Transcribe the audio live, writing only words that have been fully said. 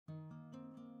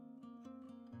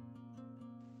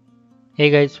Hey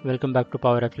guys, welcome back to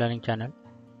PowerApps Learning channel.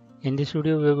 In this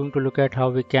video, we're going to look at how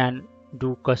we can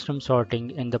do custom sorting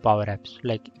in the PowerApps.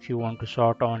 Like if you want to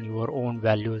sort on your own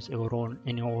values,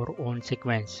 in your own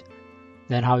sequence,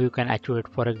 then how you can achieve it.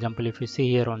 For example, if you see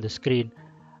here on the screen,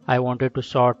 I wanted to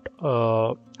sort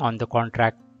on the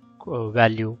contract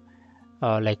value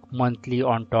like monthly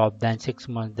on top, then 6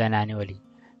 months, then annually.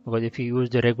 Because if you use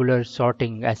the regular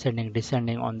sorting, ascending,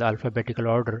 descending on the alphabetical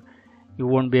order, you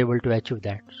won't be able to achieve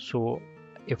that. So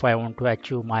if I want to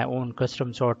achieve my own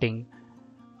custom sorting,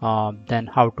 then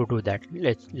how to do that?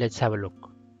 Let's have a look.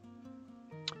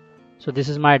 So this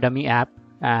is my dummy app,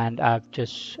 and I've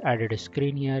just added a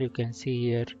screen here. You can see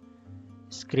here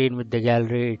screen with the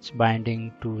gallery. It's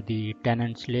binding to the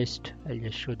tenants list. I'll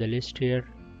just show the list here.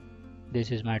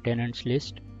 This is my tenants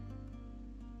list.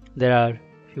 There are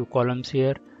few columns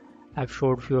here. I've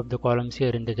showed few of the columns here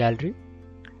in the gallery,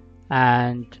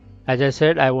 and as I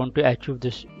said, I want to achieve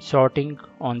this sorting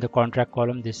on the contract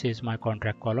column. This is my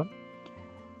contract column,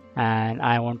 and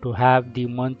I want to have the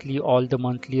monthly, all the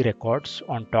monthly records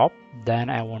on top. Then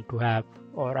I want to have,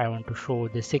 or I want to show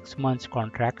the 6 months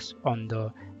contracts on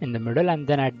the in the middle, and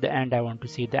then at the end I want to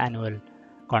see the annual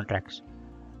contracts,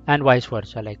 and vice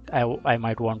versa. Like I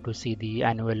might want to see the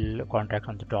annual contract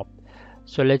on the top.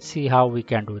 So let's see how we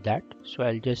can do that. So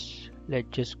let's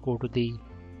just go to the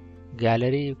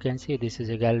gallery. You can see this is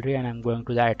a gallery, and I'm going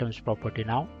to the items property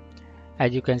now.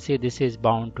 As you can see, this is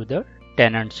bound to the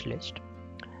tenants list.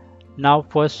 Now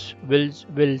first we'll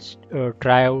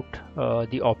try out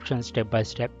the options step by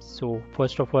step. So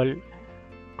first of all,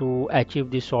 to achieve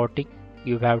the sorting,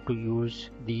 you have to use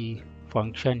the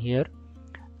function here.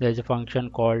 There's a function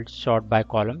called sort by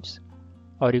columns,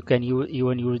 or you can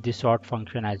even use the sort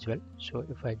function as well. So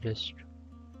if I just,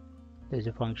 there's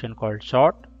a function called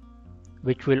sort,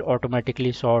 which will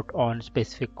automatically sort on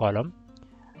specific column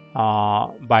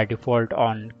by default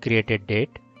on created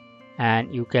date.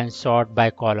 And you can sort by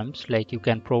columns, like you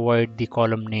can provide the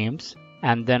column names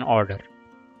and then order.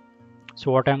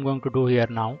 So what I'm going to do here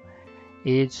now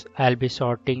is I'll be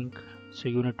sorting. So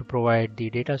you need to provide the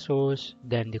data source,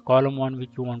 then the column one which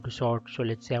you want to sort. So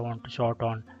let's say I want to sort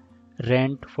on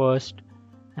rent first,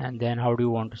 and then how do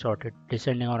you want to sort it,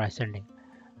 descending or ascending?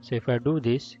 So if I do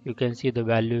this, you can see the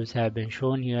values have been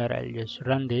shown here. I'll just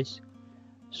run this.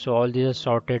 So all these are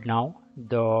sorted now.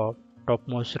 The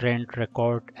topmost rent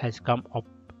record has come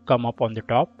up on the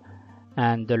top,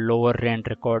 and the lower rent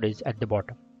record is at the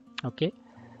bottom. Okay,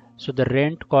 so the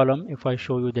rent column, if I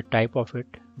show you the type of it,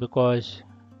 because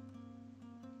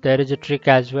there is a trick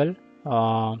as well.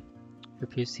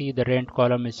 If you see, the rent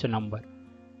column is a number.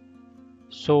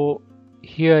 So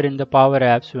here in the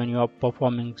PowerApps, when you are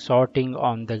performing sorting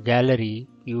on the gallery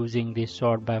using this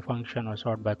sort by function or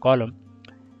sort by column,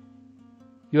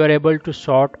 you are able to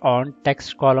sort on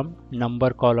text column,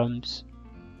 number columns.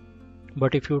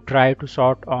 But if you try to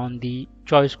sort on the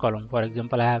choice column, for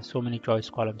example, I have so many choice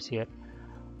columns here.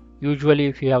 Usually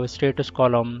if you have a status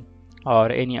column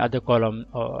or any other column,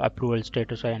 approval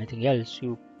status or anything else,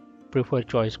 you prefer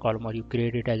choice column, or you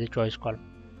create it as a choice column.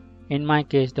 In my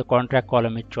case, the contract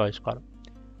column is choice column.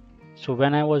 So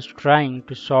when I was trying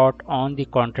to sort on the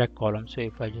contract column, so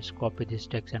if I just copy this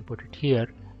text and put it here,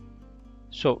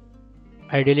 so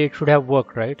ideally it should have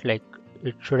worked, right? Like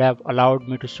it should have allowed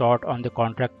me to sort on the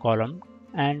contract column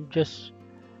and just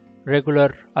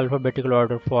regular alphabetical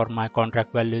order for my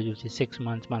contract values, which is 6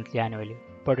 months, monthly, annually.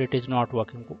 But it is not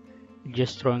working. It's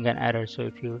just throwing an error. So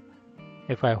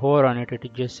if I hover on it, it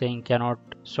is just saying cannot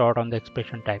sort on the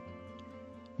expression type.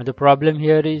 But the problem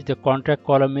here is the contract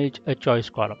column is a choice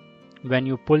column. When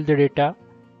you pull the data,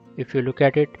 if you look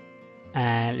at it,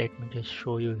 and let me just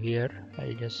show you here,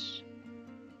 I'll just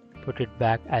put it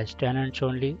back as tenants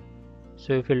only.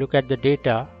 So if you look at the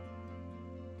data,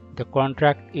 the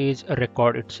contract is a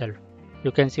record itself.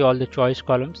 You can see all the choice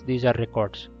columns, these are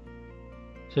records.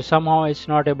 So somehow it's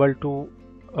not able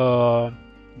to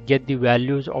get the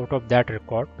values out of that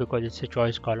record because it's a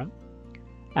choice column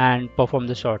and perform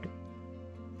the sorting.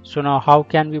 So now how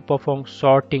can we perform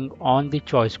sorting on the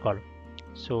choice column?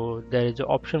 So there is an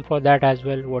option for that as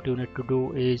well. What you need to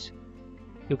do is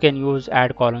you can use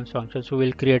add columns function. So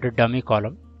we'll create a dummy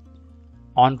column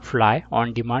on fly,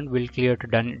 on demand. We'll create a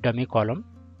dummy column,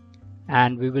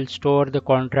 and we will store the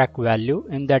contract value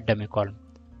in that dummy column.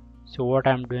 So what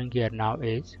I'm doing here now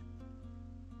is,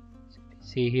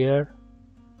 see here,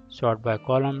 sort by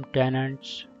column,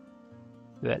 tenants.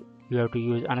 Well, you have to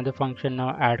use another function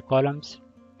now, add columns.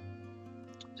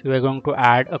 So we're going to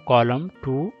add a column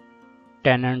to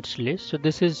tenants list. So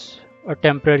this is a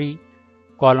temporary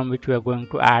column which we are going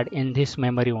to add in this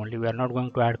memory only. We are not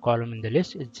going to add column in the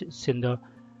list. It's in the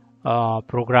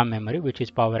program memory, which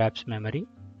is PowerApps memory.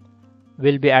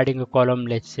 We'll be adding a column,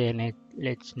 let's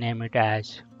name it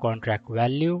as contract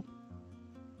value.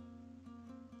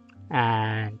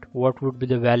 And what would be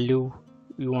the value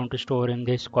you want to store in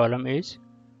this column is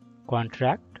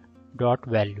contract dot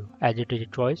value. As it is a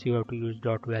choice, you have to use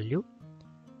dot value.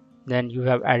 Then you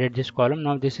have added this column.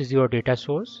 Now this is your data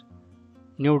source,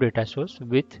 new data source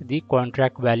with the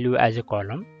contract value as a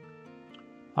column,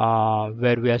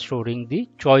 where we are storing the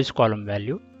choice column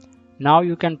value. Now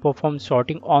you can perform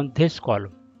sorting on this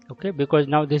column, okay, because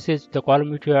now this is the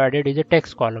column which you added is a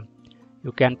text column.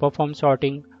 You can perform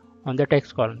sorting on the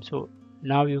text column. So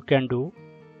now you can do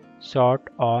sort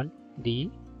on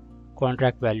the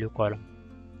contract value column.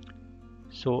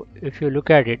 So if you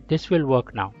look at it, this will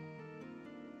work now.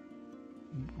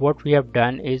 What we have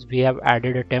done is we have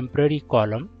added a temporary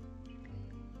column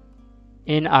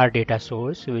in our data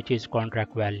source, which is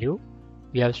contract value.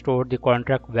 We have stored the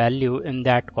contract value in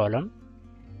that column.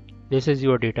 This is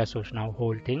your data source now,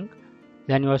 whole thing.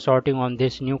 Then you are sorting on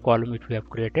this new column which we have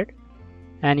created,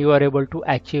 and you are able to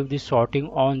achieve the sorting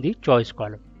on the choice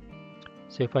column.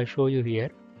 So if I show you here,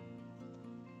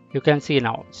 you can see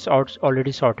now it's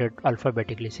already sorted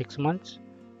alphabetically, 6 months,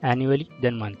 annually,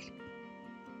 then monthly.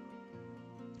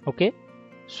 Okay,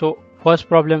 so first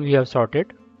problem we have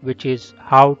sorted, which is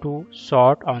how to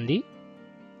sort on the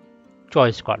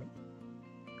choice column.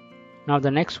 Now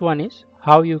the next one is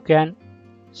how you can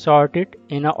sort it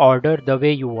in an order the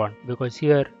way you want, because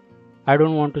here I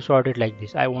don't want to sort it like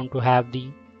this. I want to have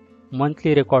the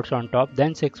monthly records on top,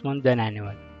 then 6 months, then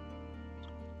annual.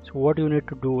 So what you need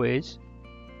to do is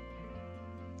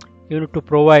you need to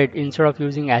provide, instead of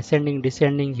using ascending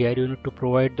descending here, you need to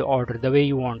provide the order the way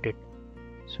you want it.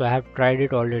 So I have tried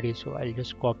it already, so I'll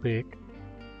just copy it.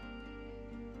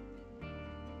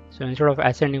 So instead of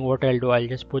ascending, what I'll do, I'll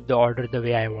just put the order the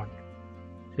way I want.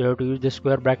 So you have to use the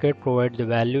square bracket, provide the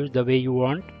values the way you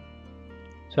want.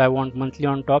 So I want monthly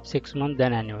on top, 6 months,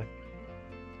 then annual.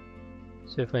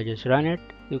 So if I just run it,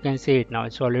 you can see it now.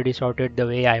 It's already sorted the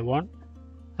way I want.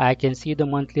 I can see the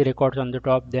monthly records on the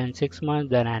top, then 6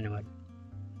 months, then annual.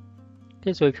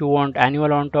 Okay, so if you want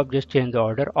annual on top, just change the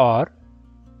order, or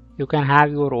you can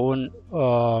have your own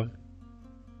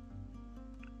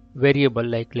variable.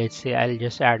 Like let's say I'll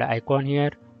just add an icon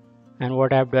here, and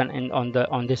what I've done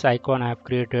on this icon, I have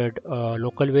created a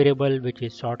local variable which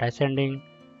is sort ascending.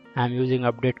 I'm using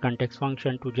update context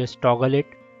function to just toggle it,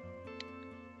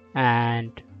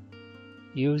 and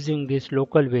using this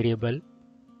local variable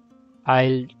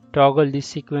I'll toggle the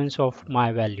sequence of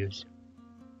my values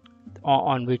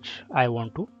on which I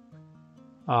want to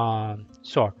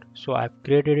sort. So I've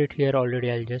created it here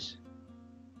already. I'll just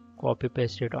copy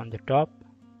paste it on the top.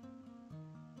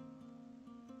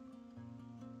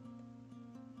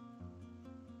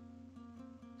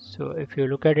 So if you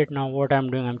look at it now, what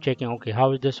I'm doing, I'm checking, okay,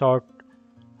 how is the sort,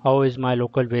 how is my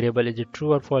local variable, is it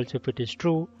true or false? If it is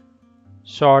true,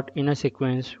 sort in a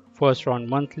sequence, first on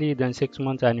monthly, then 6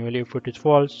 months, annually. If it is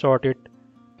false, sort it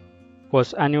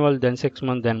first annual, then 6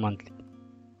 months, then monthly.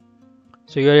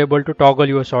 So you are able to toggle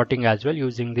your sorting as well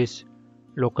using this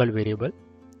local variable.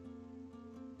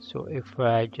 So if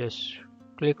I just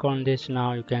click on this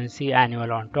now, you can see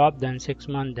annual on top, then 6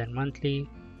 months, then monthly.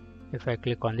 If I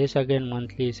click on this again,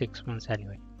 monthly, 6 months,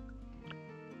 annual.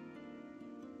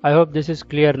 I hope this is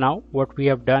clear now. What we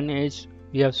have done is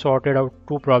we have sorted out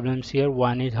two problems here.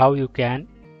 One is how you can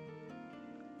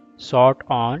sort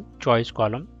on choice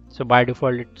column. So by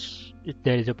default,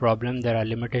 there is a problem, there are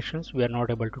limitations, we are not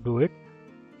able to do it.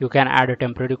 You can add a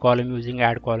temporary column using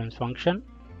add columns function,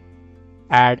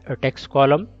 add a text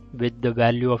column with the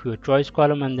value of your choice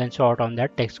column, and then sort on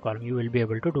that text column. You will be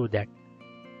able to do that.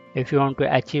 If you want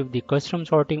to achieve the custom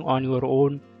sorting on your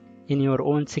own, in your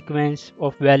own sequence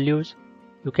of values,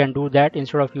 you can do that.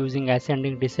 Instead of using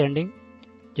ascending descending,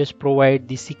 just provide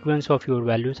the sequence of your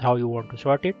values, how you want to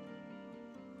sort it.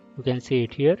 You can see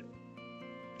it here,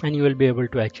 and you will be able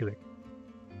to achieve it.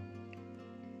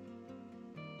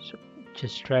 So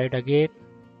just try it again.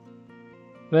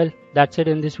 Well, that's it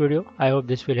in this video. I hope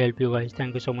this will help you guys.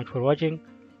 Thank you so much for watching.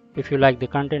 If you like the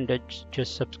content,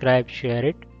 just subscribe, share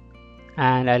it,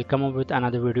 and I'll come up with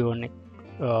another video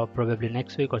probably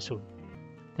next week or soon.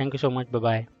 Thank you so much. Bye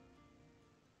bye.